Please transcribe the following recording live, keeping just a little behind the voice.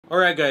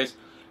Alright guys,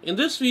 in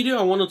this video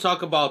I want to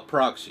talk about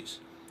proxies.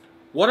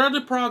 What are the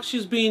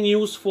proxies being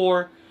used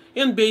for,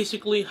 and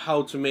basically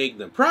how to make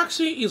them.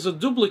 Proxy is a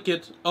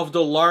duplicate of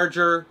the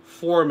larger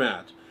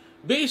format.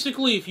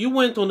 Basically, if you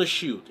went on a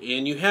shoot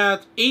and you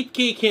had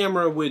 8K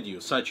camera with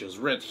you, such as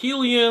Red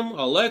Helium,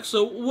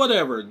 Alexa,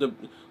 whatever, the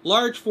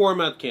large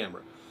format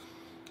camera.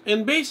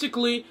 And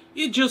basically,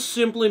 it just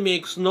simply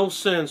makes no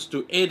sense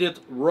to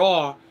edit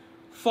raw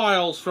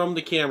files from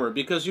the camera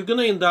because you're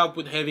gonna end up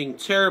with having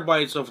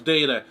terabytes of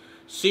data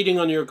sitting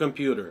on your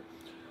computer.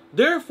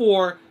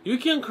 Therefore, you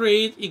can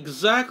create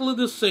exactly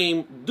the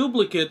same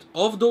duplicate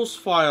of those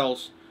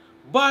files,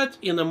 but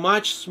in a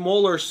much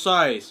smaller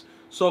size.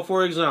 So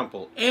for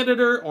example,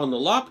 editor on the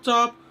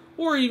laptop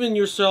or even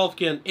yourself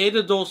can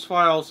edit those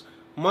files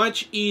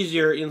much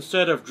easier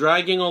instead of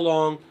dragging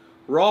along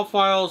raw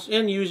files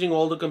and using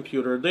all the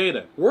computer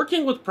data.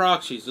 Working with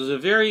proxies is a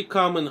very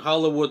common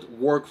Hollywood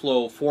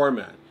workflow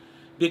format,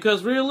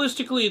 because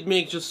realistically it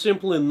makes just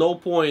simply no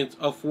point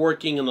of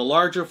working in the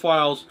larger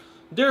files,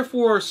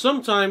 therefore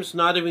sometimes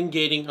not even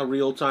getting a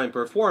real-time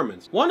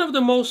performance. One of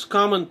the most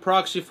common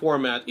proxy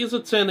format is a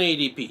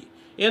 1080p,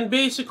 and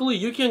basically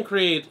you can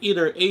create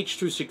either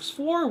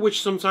H.264,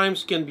 which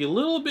sometimes can be a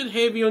little bit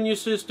heavy on your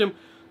system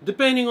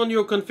depending on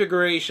your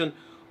configuration,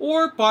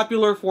 or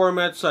popular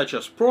formats such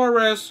as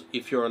ProRes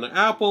if you're on an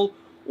Apple,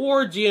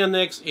 or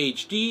DNX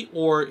HD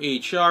or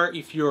HR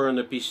if you're on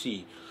a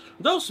PC.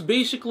 Those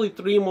basically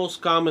three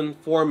most common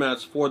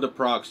formats for the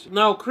proxy.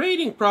 Now,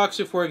 creating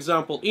proxy, for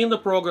example, in the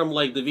program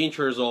like DaVinci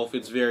Resolve,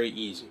 it's very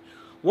easy.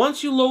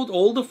 Once you load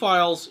all the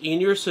files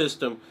in your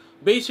system,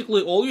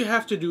 basically all you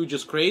have to do is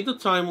just create the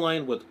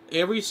timeline with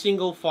every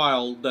single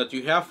file that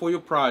you have for your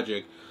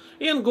project,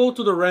 and go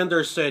to the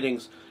render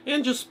settings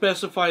and just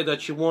specify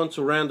that you want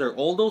to render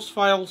all those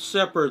files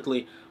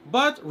separately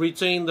but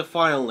retain the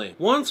file name.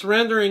 Once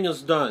rendering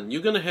is done,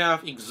 you're gonna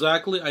have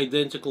exactly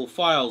identical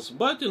files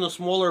but in a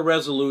smaller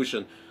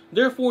resolution.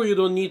 Therefore, you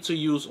don't need to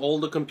use all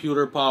the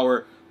computer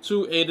power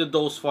to edit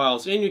those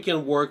files, and you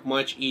can work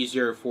much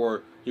easier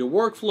for your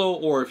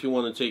workflow, or if you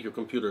want to take your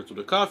computer to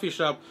the coffee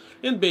shop,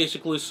 and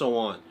basically so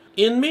on.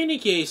 In many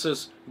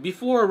cases,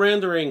 before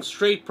rendering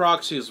straight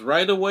proxies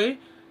right away,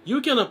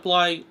 you can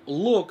apply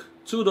look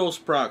to those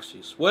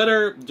proxies.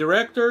 Whether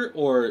director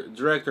or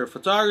director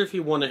photography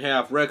want to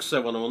have Rec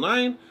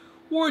 709,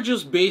 or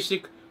just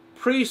basic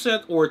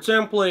preset or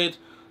template,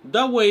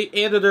 that way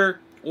editor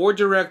or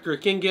director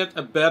can get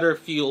a better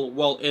feel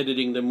while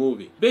editing the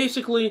movie.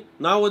 Basically,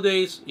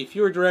 nowadays, if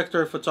you're a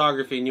director of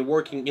photography and you're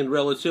working in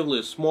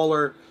relatively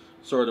smaller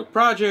sort of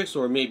projects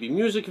or maybe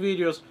music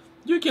videos,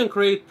 you can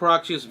create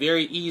proxies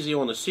very easy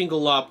on a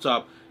single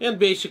laptop and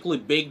basically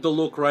bake the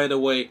look right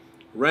away,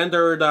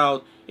 render it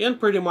out, and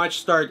pretty much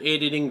start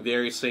editing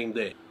very same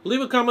day.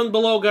 Leave a comment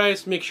below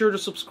guys, make sure to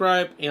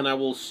subscribe, and I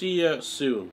will see you soon.